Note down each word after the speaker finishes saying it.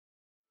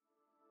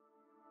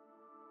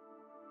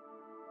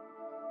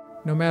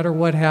No matter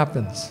what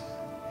happens,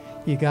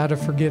 you got to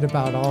forget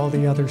about all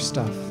the other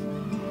stuff.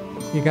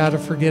 You got to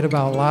forget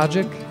about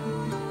logic,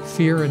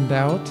 fear, and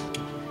doubt.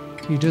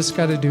 You just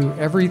got to do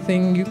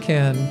everything you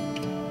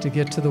can to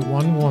get to the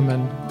one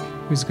woman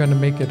who's going to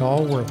make it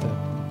all worth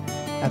it.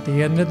 At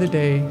the end of the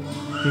day,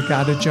 you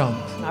got to jump.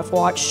 I've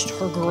watched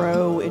her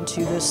grow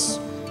into this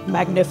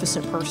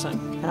magnificent person,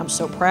 and I'm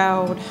so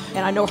proud. And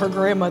I know her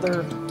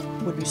grandmother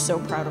would be so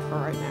proud of her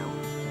right now.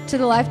 To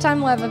the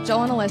lifetime love of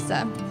Joel and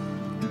Alyssa.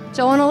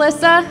 Joel and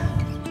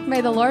Alyssa,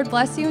 may the Lord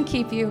bless you and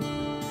keep you.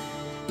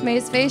 May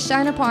his face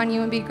shine upon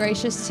you and be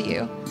gracious to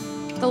you.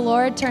 The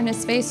Lord turn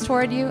his face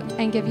toward you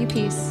and give you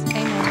peace.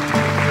 Amen.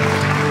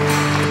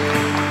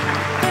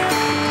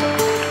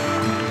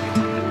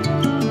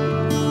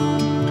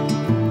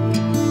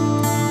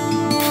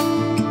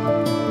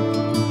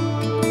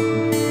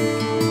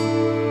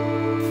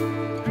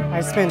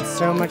 I spent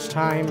so much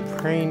time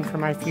praying for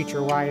my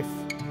future wife.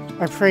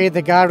 I prayed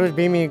that God would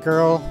be me a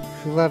girl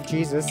who loved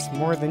Jesus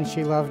more than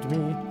she loved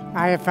me.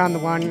 I have found the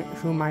one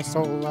whom my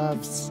soul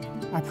loves.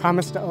 I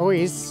promise to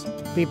always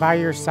be by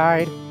your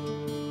side.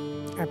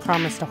 I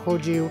promise to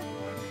hold you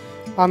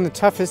on the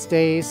toughest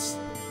days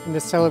and to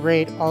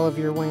celebrate all of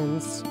your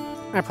wins.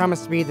 I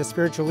promise to be the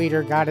spiritual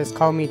leader God has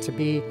called me to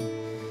be.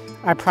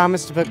 I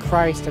promise to put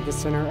Christ at the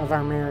center of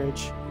our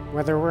marriage,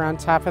 whether we're on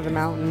top of the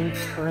mountain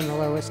or in the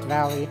lowest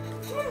valley.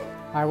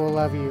 I will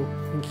love you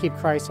and keep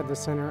Christ at the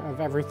center of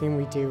everything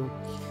we do.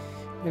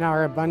 In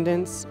our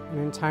abundance and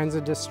in times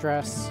of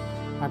distress,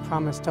 I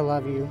promise to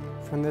love you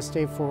from this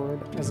day forward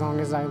as long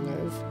as I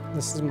live.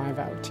 This is my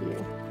vow to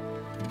you.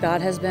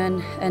 God has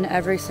been in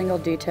every single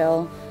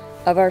detail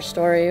of our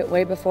story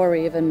way before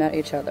we even met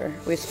each other.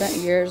 We spent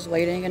years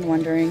waiting and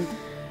wondering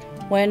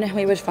when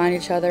we would find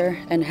each other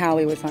and how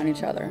we would find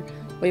each other.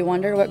 We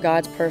wondered what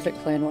God's perfect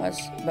plan was,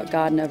 but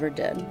God never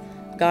did.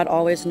 God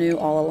always knew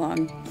all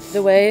along.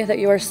 The way that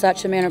you are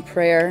such a man of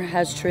prayer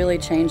has truly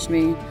changed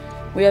me.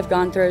 We have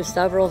gone through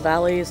several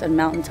valleys and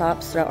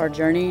mountaintops throughout our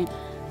journey,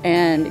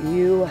 and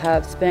you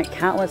have spent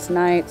countless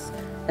nights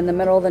in the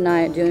middle of the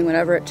night doing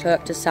whatever it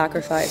took to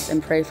sacrifice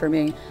and pray for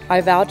me.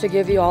 I vow to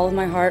give you all of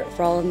my heart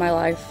for all of my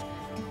life.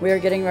 We are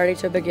getting ready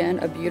to begin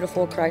a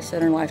beautiful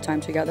Christ-centered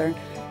lifetime together.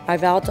 I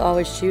vow to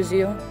always choose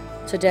you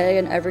today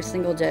and every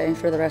single day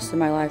for the rest of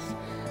my life.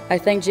 I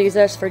thank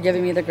Jesus for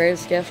giving me the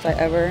greatest gift I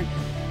ever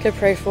could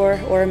pray for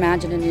or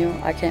imagine in you.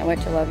 I can't wait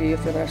to love you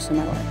for the rest of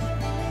my life.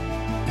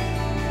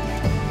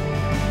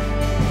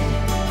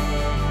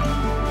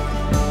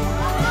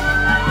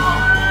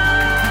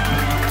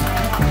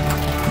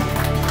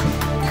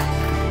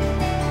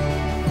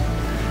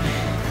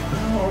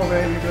 Oh,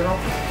 baby girl.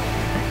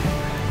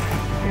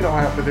 You don't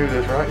have to do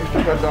this, right? You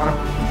still got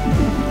time.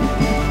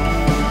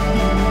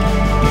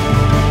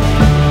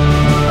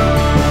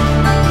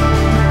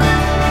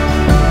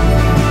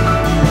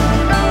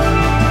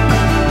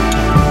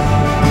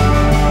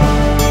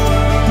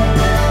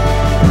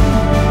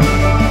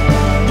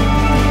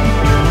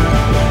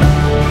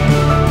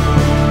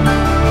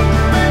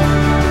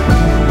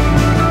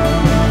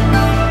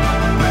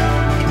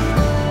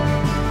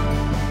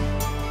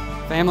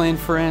 Family and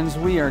friends,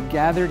 we are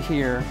gathered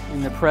here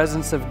in the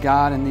presence of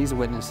God and these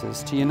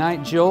witnesses to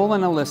unite Joel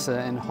and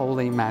Alyssa in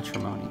holy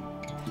matrimony.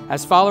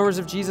 As followers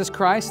of Jesus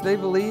Christ, they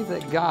believe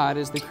that God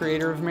is the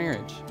creator of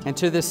marriage. And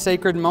to this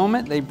sacred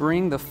moment, they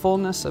bring the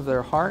fullness of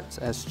their hearts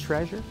as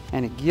treasure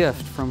and a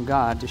gift from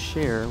God to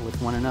share with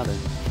one another.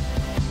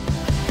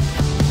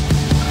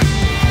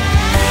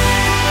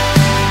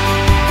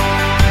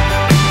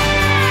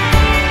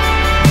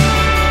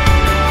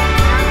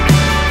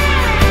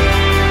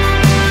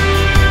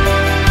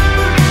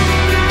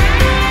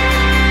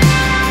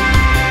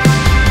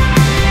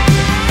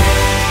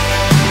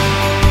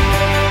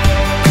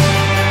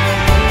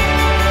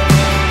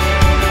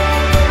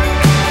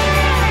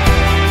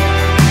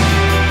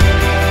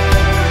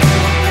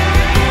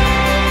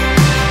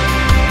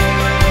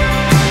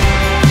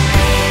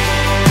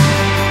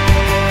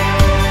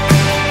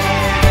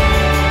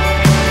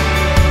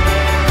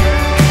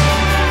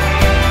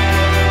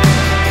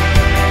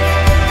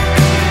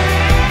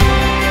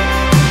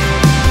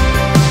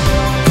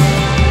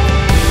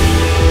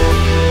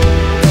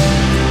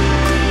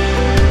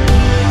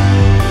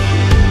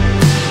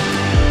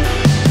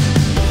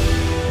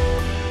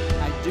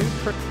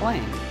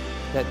 Proclaim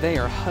that they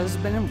are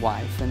husband and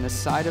wife in the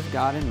sight of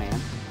God and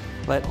man.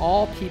 Let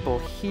all people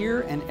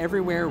here and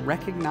everywhere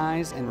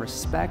recognize and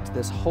respect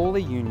this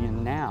holy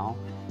union now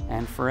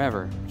and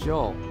forever.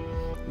 Joel,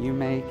 you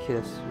may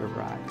kiss your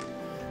bride.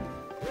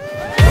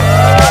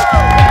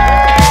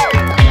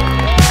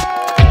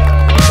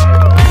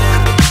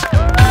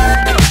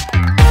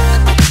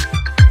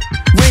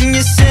 When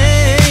you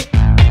say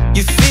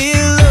you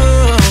feel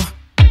low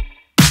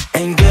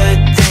and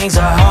good things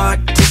are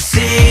hard to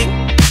see,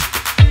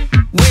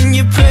 when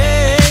you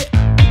pray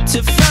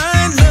to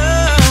find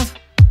love,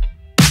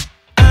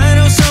 I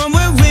know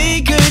somewhere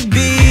we could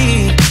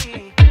be.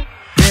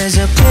 There's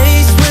a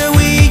place where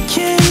we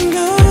can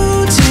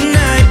go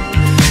tonight.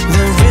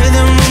 The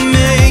rhythm will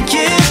make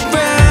it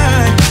right.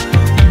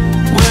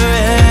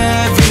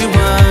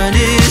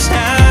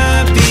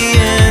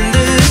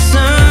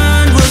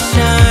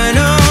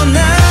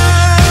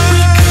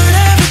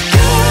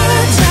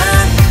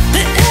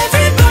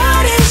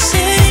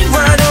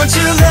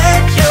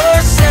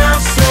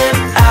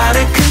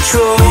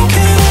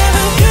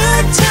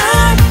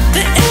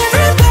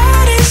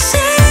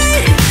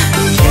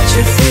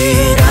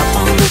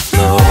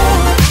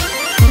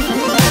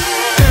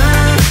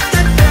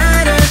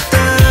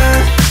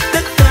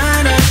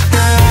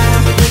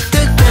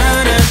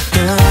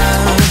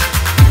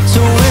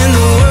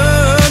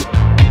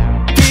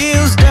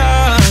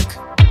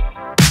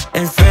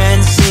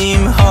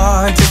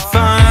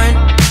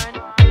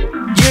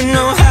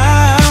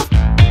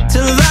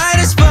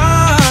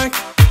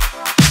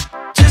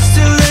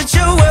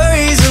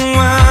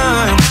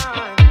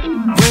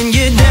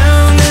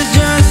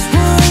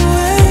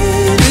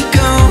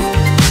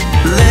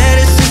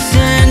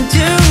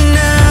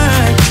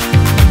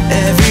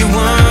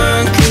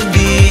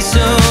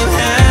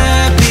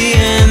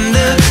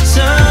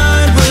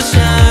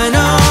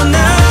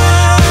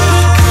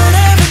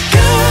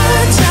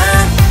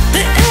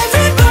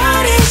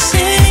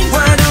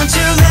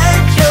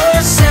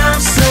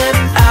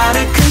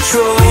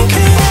 go.